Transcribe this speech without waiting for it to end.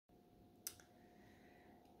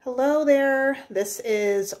Hello there, this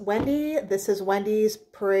is Wendy. This is Wendy's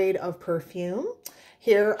Parade of Perfume.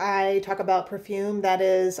 Here I talk about perfume that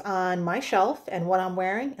is on my shelf and what I'm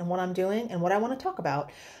wearing and what I'm doing and what I want to talk about.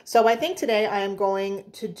 So I think today I am going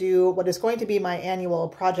to do what is going to be my annual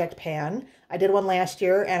project pan. I did one last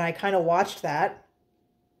year and I kind of watched that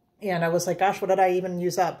and I was like, gosh, what did I even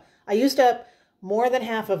use up? I used up more than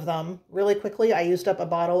half of them really quickly. I used up a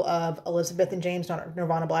bottle of Elizabeth and James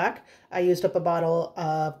Nirvana Black. I used up a bottle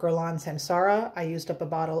of Guerlain Samsara. I used up a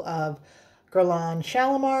bottle of Guerlain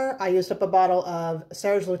Shalimar. I used up a bottle of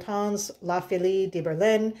Serge Lutens La Folie de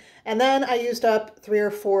Berlin. And then I used up 3 or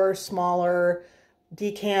 4 smaller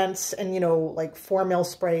decants and, like 4 ml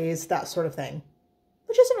sprays, that sort of thing,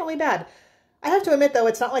 which isn't really bad. I have to admit, though,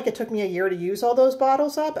 it's not like it took me a year to use all those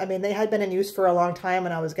bottles up. I mean, they had been in use for a long time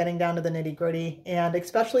and I was getting down to the nitty-gritty. And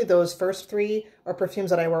especially those first 3 are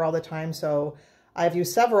perfumes that I wear all the time. So I've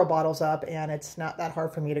used several bottles up and it's not that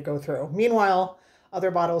hard for me to go through. Meanwhile,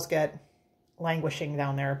 other bottles get languishing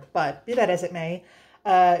down there. But be that as it may.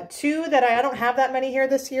 2 that I don't have that many here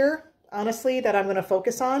this year, honestly, that I'm going to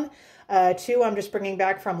focus on. 2 I'm just bringing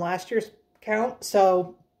back from last year's count.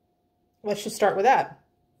 So let's just start with that.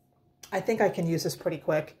 I think I can use this pretty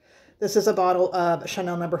quick. This is a bottle of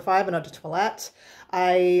Chanel No. 5 in Eau de Toilette.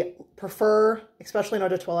 I prefer, especially in Eau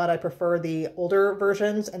de Toilette, I prefer the older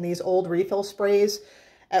versions and these old refill sprays.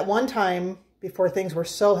 At one time, before things were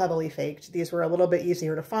so heavily faked, these were a little bit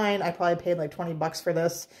easier to find. I probably paid like 20 bucks for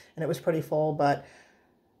this and it was pretty full, but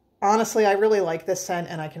honestly, I really like this scent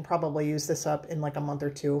and I can probably use this up in like a month or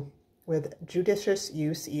 2 with judicious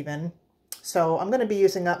use even. So I'm going to be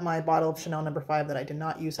using up my bottle of Chanel No. 5 that I did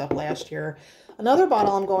not use up last year. Another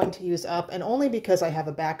bottle I'm going to use up, and only because I have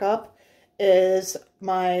a backup, is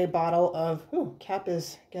my bottle of, ooh, cap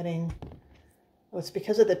is getting, oh, it's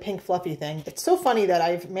because of the pink fluffy thing. It's so funny that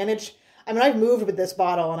I've managed, I've moved with this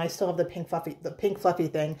bottle and I still have the pink fluffy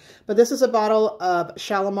thing. But this is a bottle of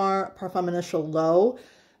Shalimar Parfum Initial Low.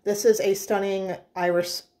 This is a stunning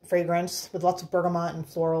iris fragrance with lots of bergamot and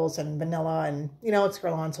florals and vanilla, and it's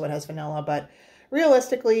Guerlain, so it has vanilla, but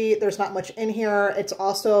realistically there's not much in here. It's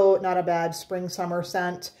also not a bad spring summer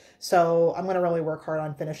scent, so I'm going to really work hard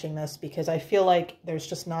on finishing this because I feel like there's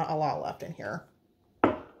just not a lot left in here.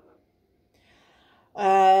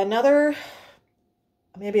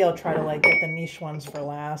 Maybe I'll try to get the niche ones for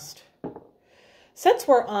last. Since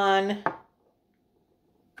we're on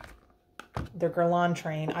the Guerlain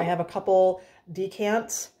train, I have a couple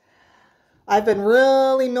decants. I've been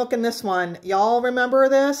really milking this one. Y'all remember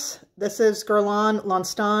this? This is Guerlain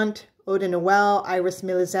L'Instant Eau de Noël Iris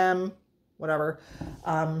Millésime, whatever.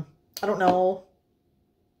 I don't know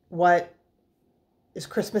what is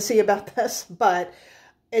Christmassy about this, but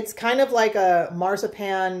it's kind of like a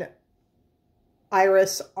marzipan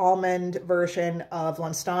iris almond version of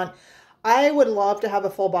L'Instant. I would love to have a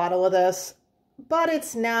full bottle of this, but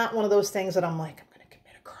it's not one of those things that I'm like, I'm going to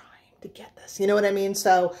commit a crime to get this. You know what I mean?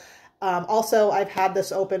 So also, I've had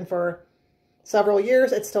this open for several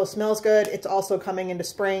years. It still smells good. It's also coming into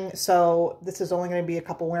spring, so this is only going to be a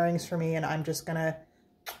couple wearings for me, and I'm just going to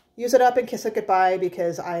use it up and kiss it goodbye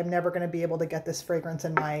because I'm never going to be able to get this fragrance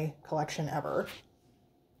in my collection ever.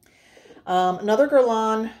 Another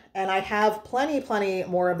Guerlain, and I have plenty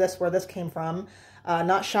more of this where this came from.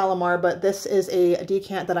 Not Shalimar, but this is a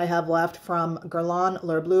decant that I have left from Guerlain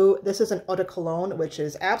L'Heure Bleue. This is an eau de cologne, which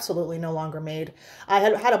is absolutely no longer made. I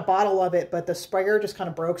had a bottle of it, but the sprayer just kind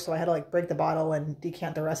of broke, so I had to break the bottle and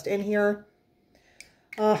decant the rest in here.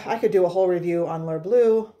 I could do a whole review on L'Heure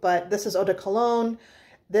Bleue, but this is eau de cologne.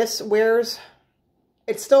 This wears,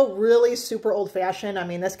 it's still really super old-fashioned. I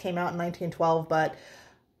mean, this came out in 1912, but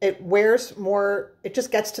it wears more, it just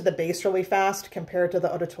gets to the base really fast compared to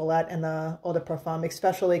the Eau de Toilette and the Eau de Parfum,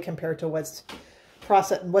 especially compared to what's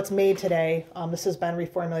made today. This has been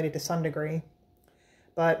reformulated to some degree.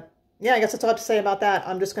 But yeah, I guess that's all I have to say about that.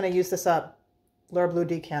 I'm just going to use this up. L'Heure Bleue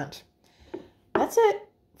decant. That's it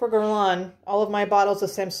for Guerlain. All of my bottles of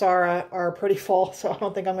Samsara are pretty full, so I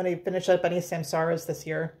don't think I'm going to finish up any Samsaras this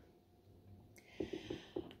year.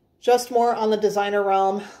 Just more on the designer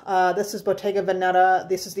realm. This is Bottega Veneta.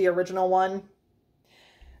 This is the original one.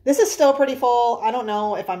 This is still pretty full. I don't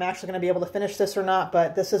know if I'm actually going to be able to finish this or not,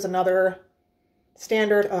 but this is another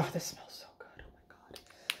standard. Oh, this smells so good. Oh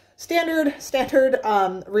my God. Standard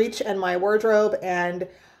reach in my wardrobe, and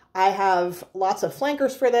I have lots of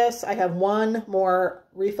flankers for this. I have 1 more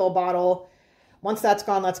refill bottle. Once that's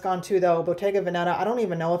gone too, though. Bottega Veneta, I don't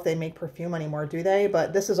even know if they make perfume anymore, do they?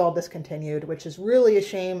 But this is all discontinued, which is really a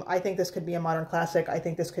shame. I think this could be a modern classic. I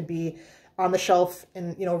think this could be on the shelf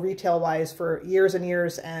and, you know, retail wise for years and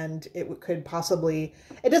years. And it could possibly,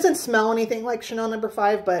 it doesn't smell anything like Chanel No.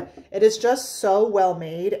 5, but it is just so well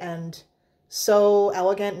made and so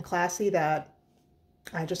elegant and classy that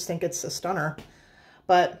I just think it's a stunner.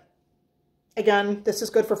 But again, this is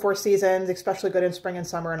good for 4 seasons, especially good in spring and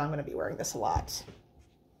summer, and I'm going to be wearing this a lot.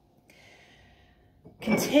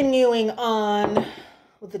 Continuing on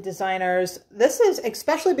with the designers, this is,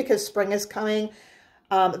 especially because spring is coming,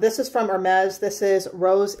 this is from Hermes. This is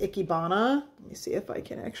Rose Ikebana. Let me see if I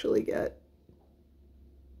can actually get,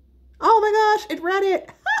 oh my gosh, it read it.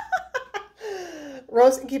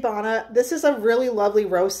 Rose Ikebana. This is a really lovely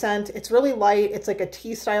rose scent. It's really light. It's like a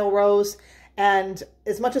tea style rose. And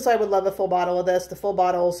as much as I would love a full bottle of this, the full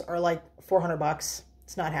bottles are like $400.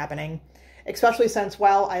 It's not happening. Especially since,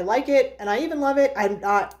 while I like it and I even love it, I'm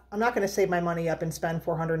not going to save my money up and spend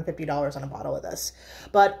 $450 on a bottle of this.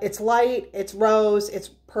 But it's light, it's rose, it's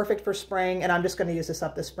perfect for spring, and I'm just going to use this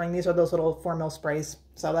up this spring. These are those little 4 ml sprays,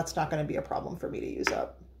 so that's not going to be a problem for me to use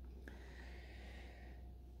up.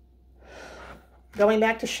 Going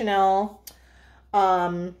back to Chanel,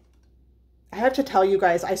 I have to tell you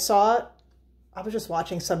guys, I was just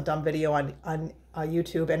watching some dumb video on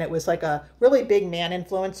YouTube, and it was like a really big man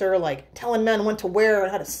influencer, like telling men what to wear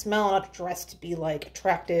and how to smell and how to dress to be like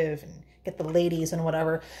attractive and get the ladies and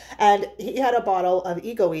whatever. And he had a bottle of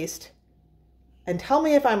Egoist, and tell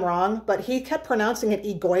me if I'm wrong, but he kept pronouncing it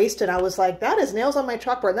Egoist, and I was like, that is nails on my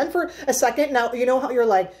chalkboard. And then for a second, now you know how you're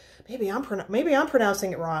like, maybe I'm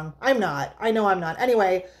pronouncing it wrong. I'm not. I know I'm not.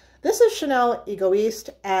 Anyway, this is Chanel Egoist,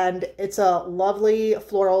 and it's a lovely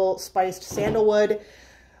floral spiced sandalwood,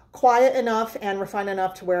 quiet enough and refined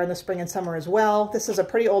enough to wear in the spring and summer as well. This is a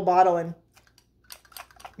pretty old bottle, and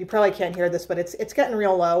you probably can't hear this, but it's getting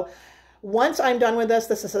real low. Once I'm done with this,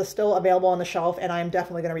 this is still available on the shelf, and I'm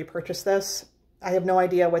definitely going to repurchase this. I have no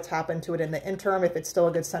idea what's happened to it in the interim, if it's still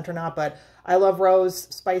a good scent or not, but I love rose,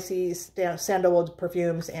 spicy, sandalwood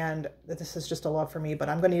perfumes, and this is just a love for me, but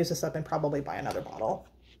I'm going to use this up and probably buy another bottle.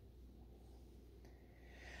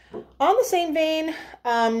 On the same vein,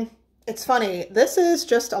 it's funny, this is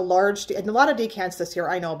just a large, and a lot of decants this year,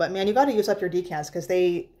 I know, but man, you got to use up your decants because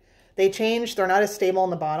they change. They're not as stable in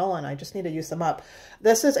the bottle, and I just need to use them up.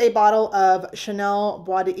 This is a bottle of Chanel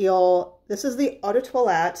Bois d'Ile. This is the Eau de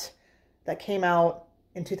Toilette that came out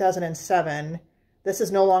in 2007. This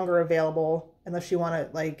is no longer available unless you want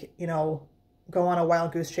to, like, you know, go on a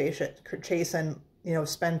wild goose chase and, you know,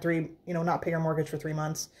 spend not pay your mortgage for 3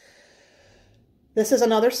 months. This is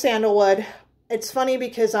another sandalwood. It's funny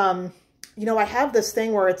because, you know, I have this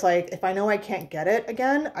thing where it's like, if I know I can't get it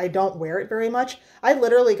again, I don't wear it very much. I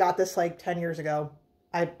literally got this like 10 years ago.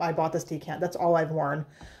 I bought this decant. That's all I've worn.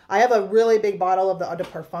 I have a really big bottle of the Eau de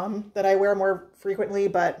Parfum that I wear more frequently,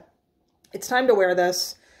 but it's time to wear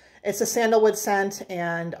this. It's a sandalwood scent,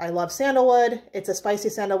 and I love sandalwood. It's a spicy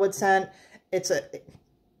sandalwood scent. It's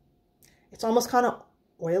almost kind of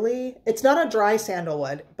oily. It's not a dry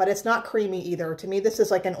sandalwood, but it's not creamy either. To me, this is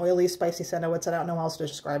like an oily, spicy sandalwood, so I don't know how else to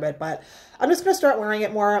describe it, but I'm just going to start wearing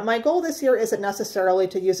it more. My goal this year isn't necessarily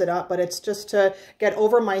to use it up, but it's just to get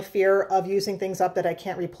over my fear of using things up that I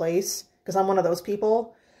can't replace, because I'm one of those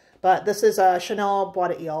people. But this is a Chanel Bois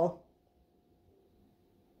d'Ile.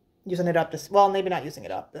 Using it up this, well, maybe not using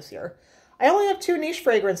it up this year. I only have 2 niche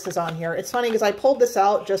fragrances on here. It's funny because I pulled this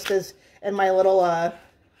out just as in my little,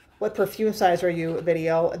 what perfume size are you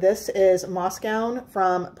video. This is Moss Gown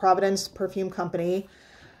from Providence Perfume Company.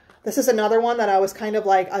 This is another one that I was kind of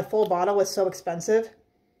like, a full bottle was so expensive.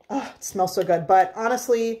 Oh, it smells so good. But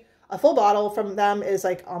honestly, a full bottle from them is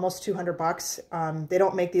like almost $200. They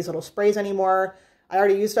don't make these little sprays anymore. I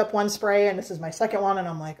already used up 1 spray, and this is my second one, and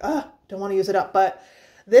I'm like, don't want to use it up. But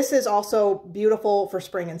this is also beautiful for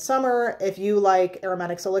spring and summer. If you like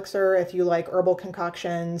aromatics elixir, if you like herbal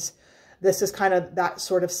concoctions, this is kind of that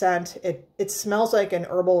sort of scent. It smells like an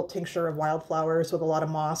herbal tincture of wildflowers with a lot of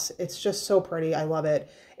moss. It's just so pretty. I love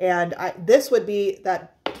it. And this would be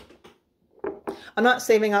that. I'm not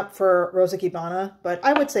saving up for Rose Ikebana, but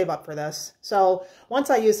I would save up for this. So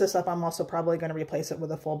once I use this up, I'm also probably going to replace it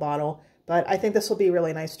with a full bottle. But I think this will be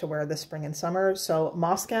really nice to wear this spring and summer. So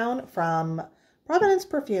Moss Gown from Providence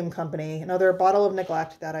Perfume Company, another bottle of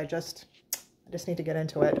neglect that I just need to get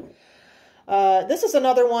into it. This is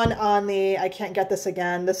another one on the, I can't get this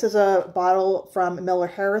again. This is a bottle from Miller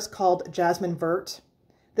Harris called Jasmine Vert.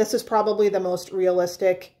 This is probably the most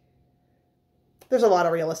realistic. There's a lot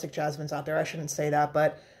of realistic jasmines out there. I shouldn't say that,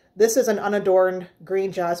 but this is an unadorned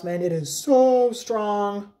green jasmine. It is so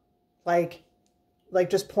strong, like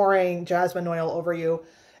just pouring jasmine oil over you.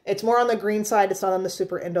 It's more on the green side. It's not on the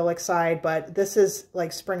super indolic side, but this is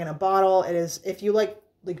like spring in a bottle. It is, if you like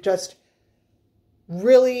just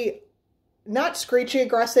really not screechy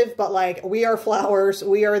aggressive, but like, we are flowers,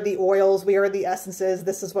 we are the oils, we are the essences,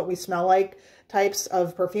 this is what we smell like types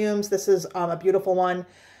of perfumes. This is a beautiful one.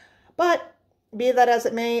 But be that as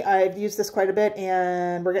it may, I've used this quite a bit,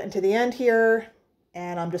 and we're getting to the end here,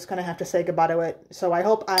 and I'm just going to have to say goodbye to it. So I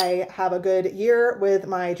hope I have a good year with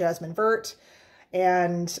my Jasmine Vert,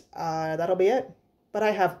 and that'll be it. But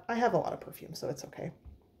I have a lot of perfume, so it's okay.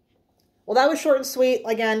 Well, that was short and sweet.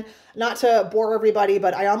 Again, not to bore everybody,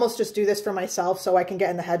 but I almost just do this for myself so I can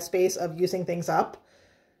get in the headspace of using things up.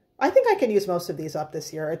 I think I can use most of these up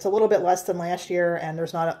this year. It's a little bit less than last year, and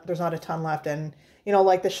there's not a ton left. And, you know,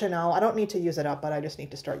 like the Chanel, I don't need to use it up, but I just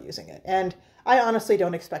need to start using it. And I honestly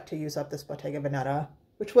don't expect to use up this Bottega Veneta,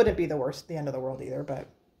 which wouldn't be the end of the world either, but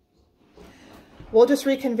we'll just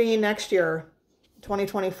reconvene next year,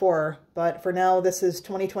 2024. But for now, this is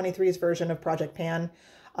 2023's version of Project Pan.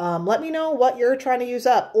 Let me know what you're trying to use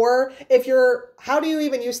up, or how do you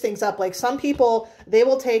even use things up? Like some people, they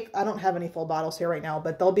will take, I don't have any full bottles here right now,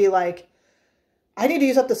 but they'll be like, I need to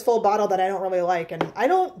use up this full bottle that I don't really like. And I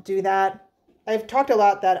don't do that. I've talked a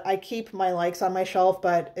lot that I keep my likes on my shelf,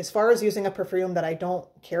 but as far as using a perfume that I don't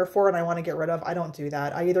care for and I want to get rid of, I don't do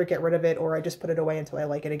that. I either get rid of it or I just put it away until I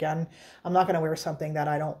like it again. I'm not going to wear something that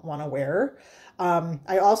I don't want to wear.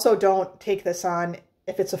 I also don't take this on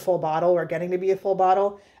if it's a full bottle or getting to be a full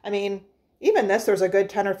bottle. I mean, even this, there's a good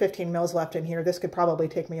 10 or 15 mils left in here. This could probably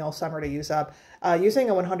take me all summer to use up. Using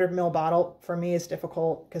a 100 ml bottle for me is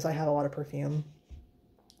difficult because I have a lot of perfume.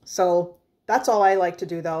 So that's all I like to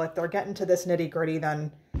do, though. If they're getting to this nitty gritty,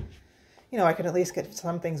 then, you know, I can at least get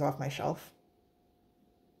some things off my shelf.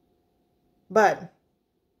 But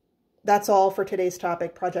that's all for today's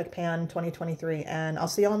topic, Project Pan 2023. And I'll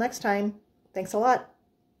see y'all next time. Thanks a lot.